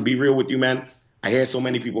 And look, to be real with you, man, I hear so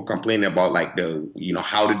many people complaining about like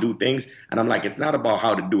how to do things. And I'm like, it's not about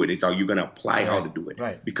how to do it. It's how you're going to apply how to do it.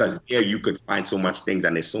 Right. Because there you could find so much things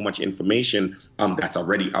and there's so much information that's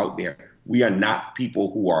already out there. We are not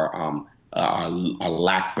people who are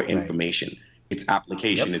lack for information. Right. Its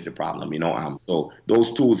application is the problem, So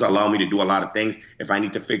those tools allow me to do a lot of things. If I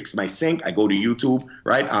need to fix my sink, I go to YouTube,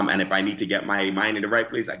 right? And if I need to get my mind in the right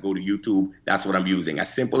place, I go to YouTube. That's what I'm using.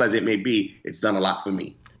 As simple as it may be, it's done a lot for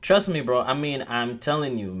me. Trust me, bro. I mean, I'm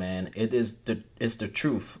telling you, man. It's the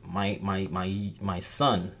truth. My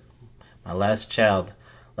son, my last child,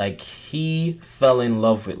 like he fell in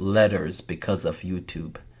love with letters because of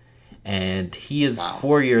YouTube, and he is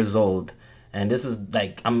 4 years old. And this is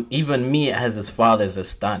like, even me as his father is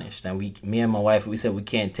astonished. And me and my wife, we said we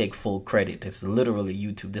can't take full credit. It's literally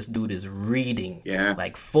YouTube. This dude is reading,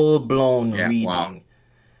 like full blown reading.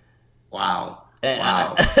 Wow. And,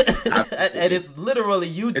 wow. And it's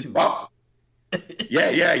literally YouTube.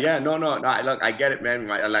 Yeah. No. Look, I get it, man.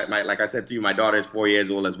 Like I said to you, my daughter is 4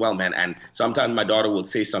 years old as well, man. And sometimes my daughter will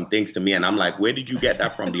say some things to me, and I'm like, "Where did you get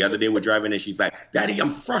that from?" The other day we're driving, and she's like, "Daddy,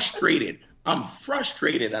 I'm frustrated. I'm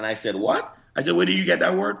frustrated." And I said, "What?" I said, "Where did you get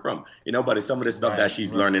that word from?" But it's some of the stuff that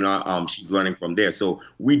she's learning learning from there. So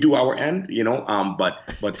we do our end,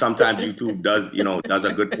 but sometimes YouTube does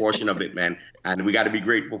a good portion of it, man. And we got to be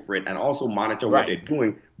grateful for it and also monitor what they're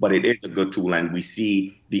doing. But it is a good tool, and we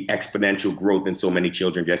see the exponential growth in so many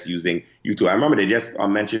children just using YouTube. I remember they just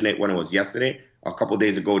mentioned it when it was yesterday, a couple of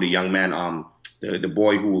days ago. The young man, the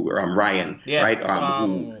boy who Ryan, right?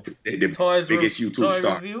 Who the biggest YouTube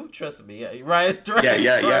star. Review? Trust me, Ryan's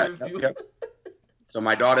Yeah. So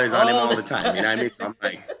my daughter is on him all the time. You know what I mean? So I'm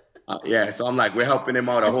like, so I'm like, we're helping him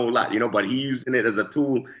out a whole lot, but he's using it as a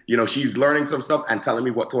tool. She's learning some stuff and telling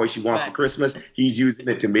me what toy she wants for Christmas. He's using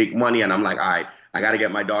it to make money. And I'm like, all right, I got to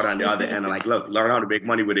get my daughter on the other end. I'm like, look, learn how to make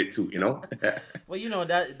money with it too, Well,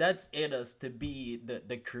 that's in us to be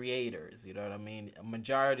the creators. You know what I mean? A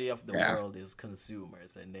majority of the world is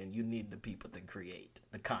consumers, and then you need the people to create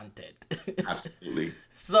the content. Absolutely.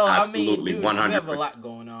 So, Absolutely. I mean, dude, 100%. we have a lot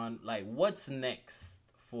going on. Like, what's next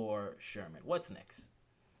for Sherman? What's next?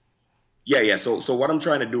 Yeah. So what I'm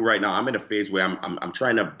trying to do right now, I'm in a phase where I'm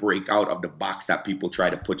trying to break out of the box that people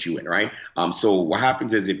try to put you in, right? So what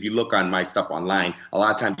happens is if you look on my stuff online, a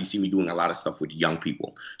lot of times you see me doing a lot of stuff with young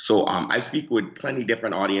people. So I speak with plenty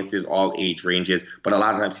different audiences, all age ranges, but a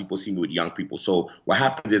lot of times people see me with young people. So what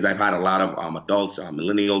happens is I've had a lot of adults,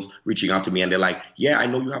 millennials reaching out to me, and they're like, yeah, I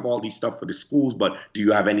know you have all these stuff for the schools, but do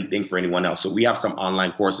you have anything for anyone else? So we have some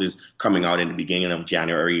online courses coming out in the beginning of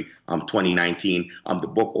January 2019. The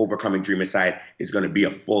book Overcoming Dreamicide is going to be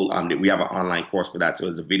a full, we have an online course for that. So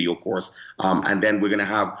it's a video course. And then we're going to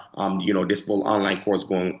have, this full online course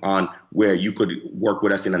going on where you could work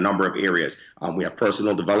with us in a number of areas. We have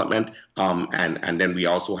personal development. And then we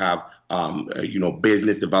also have,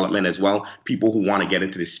 business development as well. People who want to get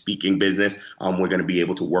into the speaking business, we're going to be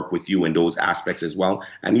able to work with you in those aspects as well.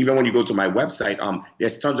 And even when you go to my website,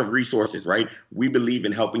 there's tons of resources, right? We believe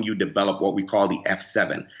in helping you develop what we call the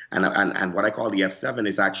F7. And what I call the F7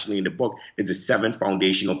 is actually in the book, it's the 7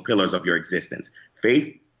 foundational pillars of your existence: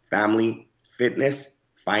 faith, family, fitness,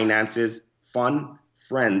 finances, fun,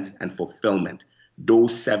 friends, and fulfillment.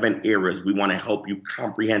 Those 7 areas, we want to help you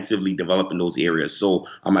comprehensively develop in those areas. So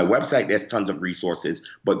on my website, there's tons of resources,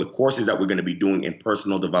 but the courses that we're going to be doing in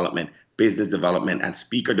personal development, business development, and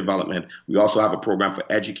speaker development, we also have a program for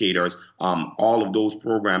educators. All of those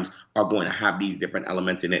programs are going to have these different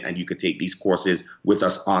elements in it, and you could take these courses with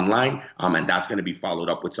us online, and that's going to be followed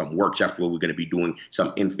up with some workshops where we're going to be doing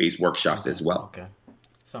some in-face workshops as well. Okay.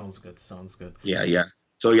 Sounds good. Yeah.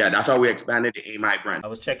 So, that's how we expanded the AMI brand. I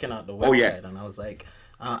was checking out the website, and I was like,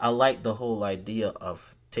 I like the whole idea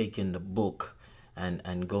of taking the book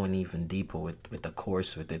and going even deeper with the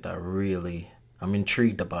course with it. I'm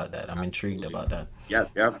intrigued about that.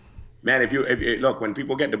 Yep. Man, if look, when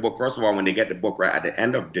people get the book, first of all, when they get the book, right at the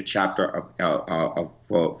end of the chapter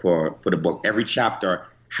for the book, every chapter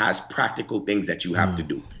has practical things that you have to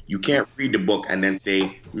do. You can't read the book and then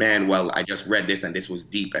say, man, well, I just read this and this was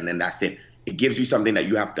deep, and then that's it. It gives you something that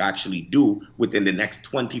you have to actually do within the next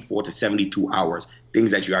 24 to 72 hours, things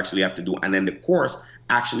that you actually have to do. And then the course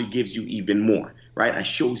actually gives you even more, right? And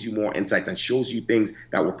shows you more insights and shows you things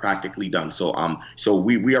that were practically done. So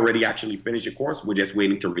we already actually finished the course. We're just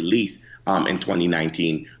waiting to release in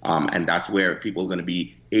 2019. And that's where people are going to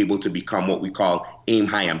be able to become what we call aim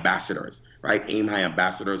high ambassadors, right? Aim high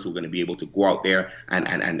ambassadors who are going to be able to go out there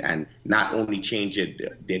and not only change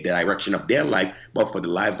the direction of their life, but for the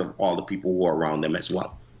lives of all the people who are around them as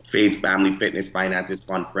well. Faith, family, fitness, finances,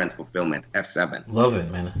 fun, friends, fulfillment, F7. Love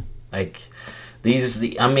it, man. Like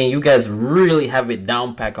you guys really have it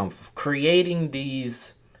down pat on creating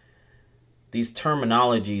these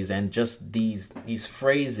terminologies and just these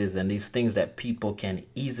phrases and these things that people can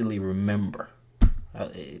easily remember.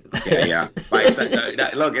 Yeah.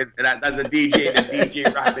 Right, look, that's a DJ, the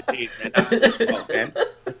DJ Rapid Days, man. That's what it's called,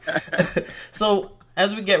 man. So,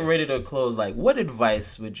 as we get ready to close, like, what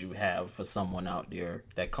advice would you have for someone out there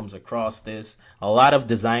that comes across this? A lot of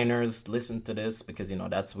designers listen to this because,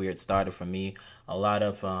 that's where it started for me. A lot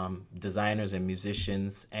of designers and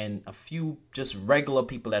musicians and a few just regular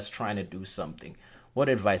people that's trying to do something. What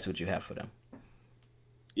advice would you have for them?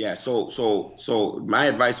 Yeah, so my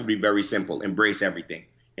advice would be very simple. Embrace everything.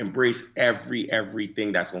 Embrace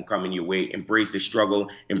everything that's going to come in your way. Embrace the struggle.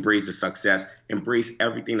 Embrace the success. Embrace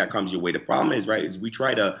everything that comes your way. The problem is, right, is we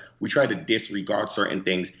try to disregard certain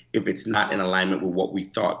things if it's not in alignment with what we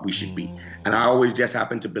thought we should be. And I always just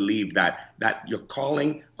happen to believe that your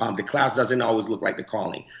calling, the class doesn't always look like the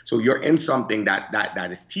calling. So you're in something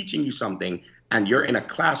that is teaching you something. And you're in a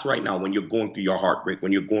class right now when you're going through your heartbreak,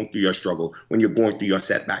 when you're going through your struggle, when you're going through your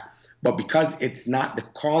setback. But because it's not the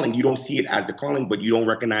calling, you don't see it as the calling, but you don't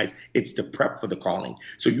recognize it's the prep for the calling.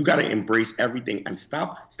 So you got to embrace everything and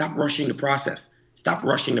stop rushing the process. Stop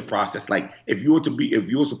rushing the process. Like if you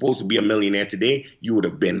were supposed to be a millionaire today, you would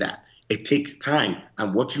have been that. It takes time.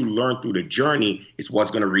 And what you learn through the journey is what's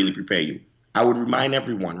going to really prepare you. I would remind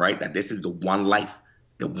everyone, right, that this is the one life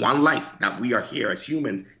that we are here as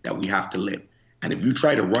humans that we have to live. And if you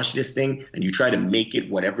try to rush this thing and you try to make it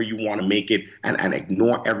whatever you want to make it and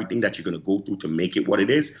ignore everything that you're going to go through to make it what it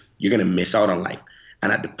is, you're going to miss out on life.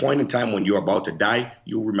 And at the point in time when you're about to die,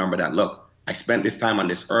 you'll remember that, look, I spent this time on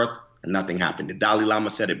this earth and nothing happened. The Dalai Lama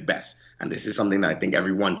said it best. And this is something that I think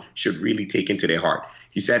everyone should really take into their heart.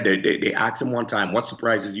 He said that they asked him one time, what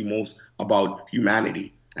surprises you most about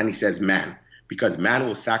humanity? And he says, man, because man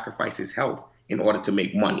will sacrifice his health in order to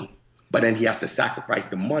make money. But then he has to sacrifice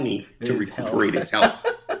the money to recuperate his health.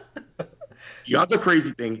 The other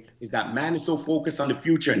crazy thing is that man is so focused on the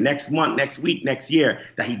future, next month, next week, next year,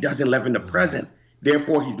 that he doesn't live in the present.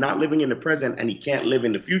 Therefore, he's not living in the present and he can't live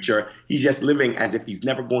in the future. He's just living as if he's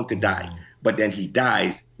never going to die. But then he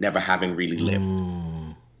dies never having really lived.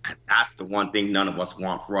 And that's the one thing none of us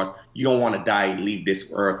want for us. You don't want to die, leave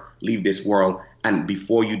this earth, leave this world. And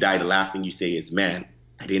before you die, the last thing you say is, man,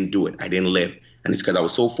 I didn't do it. I didn't live. And it's because I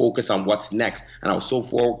was so focused on what's next and I was so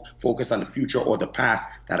focused on the future or the past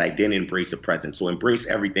that I didn't embrace the present. So embrace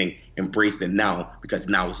everything. Embrace the now, because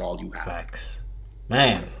now is all you have. Facts.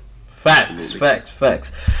 Man. Facts.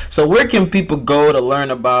 So where can people go to learn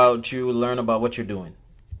about you, learn about what you're doing?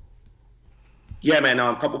 Yeah, man,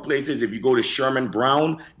 a couple places. If you go to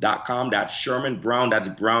ShermanBrowne.com, that's Sherman Browne, that's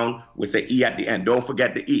Brown with the E at the end. Don't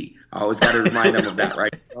forget the E. I always got to remind them of that,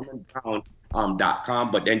 right?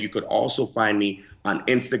 ShermanBrowne.com. But then you could also find me on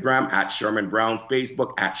Instagram at Sherman Browne,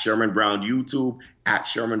 Facebook at Sherman Browne, YouTube at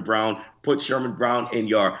Sherman Browne. Put Sherman Browne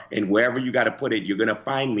in wherever you got to put it. You're going to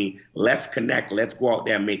find me. Let's connect. Let's go out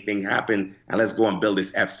there and make things happen. And let's go and build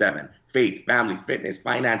this F7. Faith, family, fitness,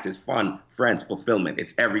 finances, fun, friends, fulfillment.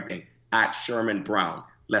 It's everything at Sherman Browne.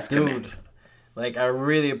 Let's connect. Dude, like, I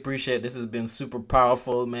really appreciate it. This has been super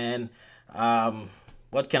powerful, man.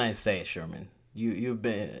 What can I say, Sherman? You've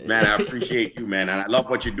been man. I appreciate you, man, and I love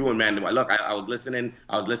what you're doing, man. Look, I was listening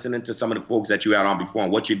to some of the folks that you had on before,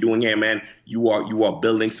 and what you're doing here, man. You are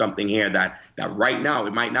building something here that right now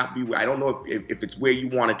it might not be. I don't know if it's where you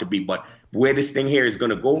want it to be, but where this thing here is going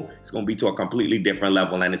to go, it's going to be to a completely different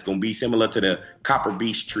level, and it's going to be similar to the copper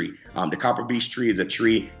beech tree. The copper beech tree is a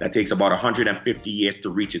tree that takes about 150 years to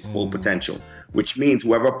reach its full potential, which means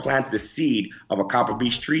whoever plants the seed of a copper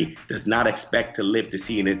beech tree does not expect to live to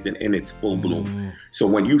see it in its full bloom. So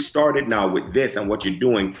when you started now with this and what you're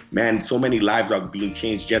doing, man, so many lives are being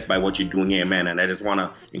changed just by what you're doing here, man. And I just want to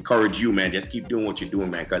encourage you, man, just keep doing what you're doing,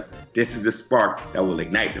 man, because this is the spark that will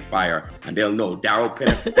ignite the fire, and they'll know Daryl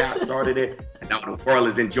Pinnock started it, and now the world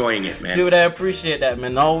is enjoying it, man. Dude, I appreciate that,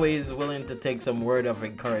 man. Always willing to take some word of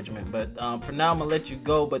encouragement. But for now, I'm gonna let you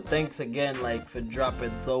go. But thanks again, for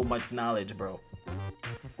dropping so much knowledge, bro.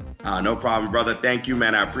 No problem, brother. Thank you,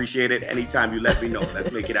 man. I appreciate it. Anytime you let me know,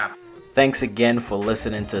 let's make it happen. Thanks again for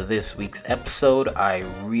listening to this week's episode. I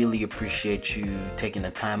really appreciate you taking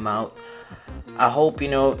the time out. I hope,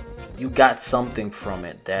 you got something from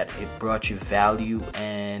it, that it brought you value,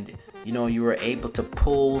 and you were able to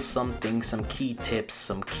pull some key tips,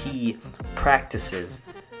 some key practices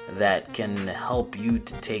that can help you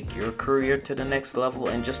to take your career to the next level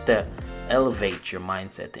and just to elevate your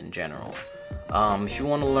mindset in general. If you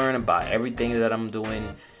want to learn about everything that I'm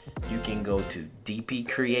doing, you can go to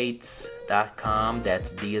dpcreates.com.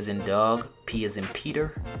 That's D as in dog, P as in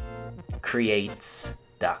Peter,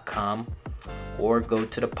 creates.com. Or go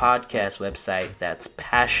to the podcast website. That's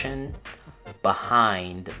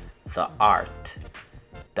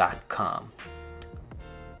passionbehindtheart.com.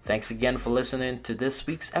 Thanks again for listening to this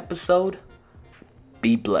week's episode.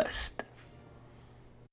 Be blessed.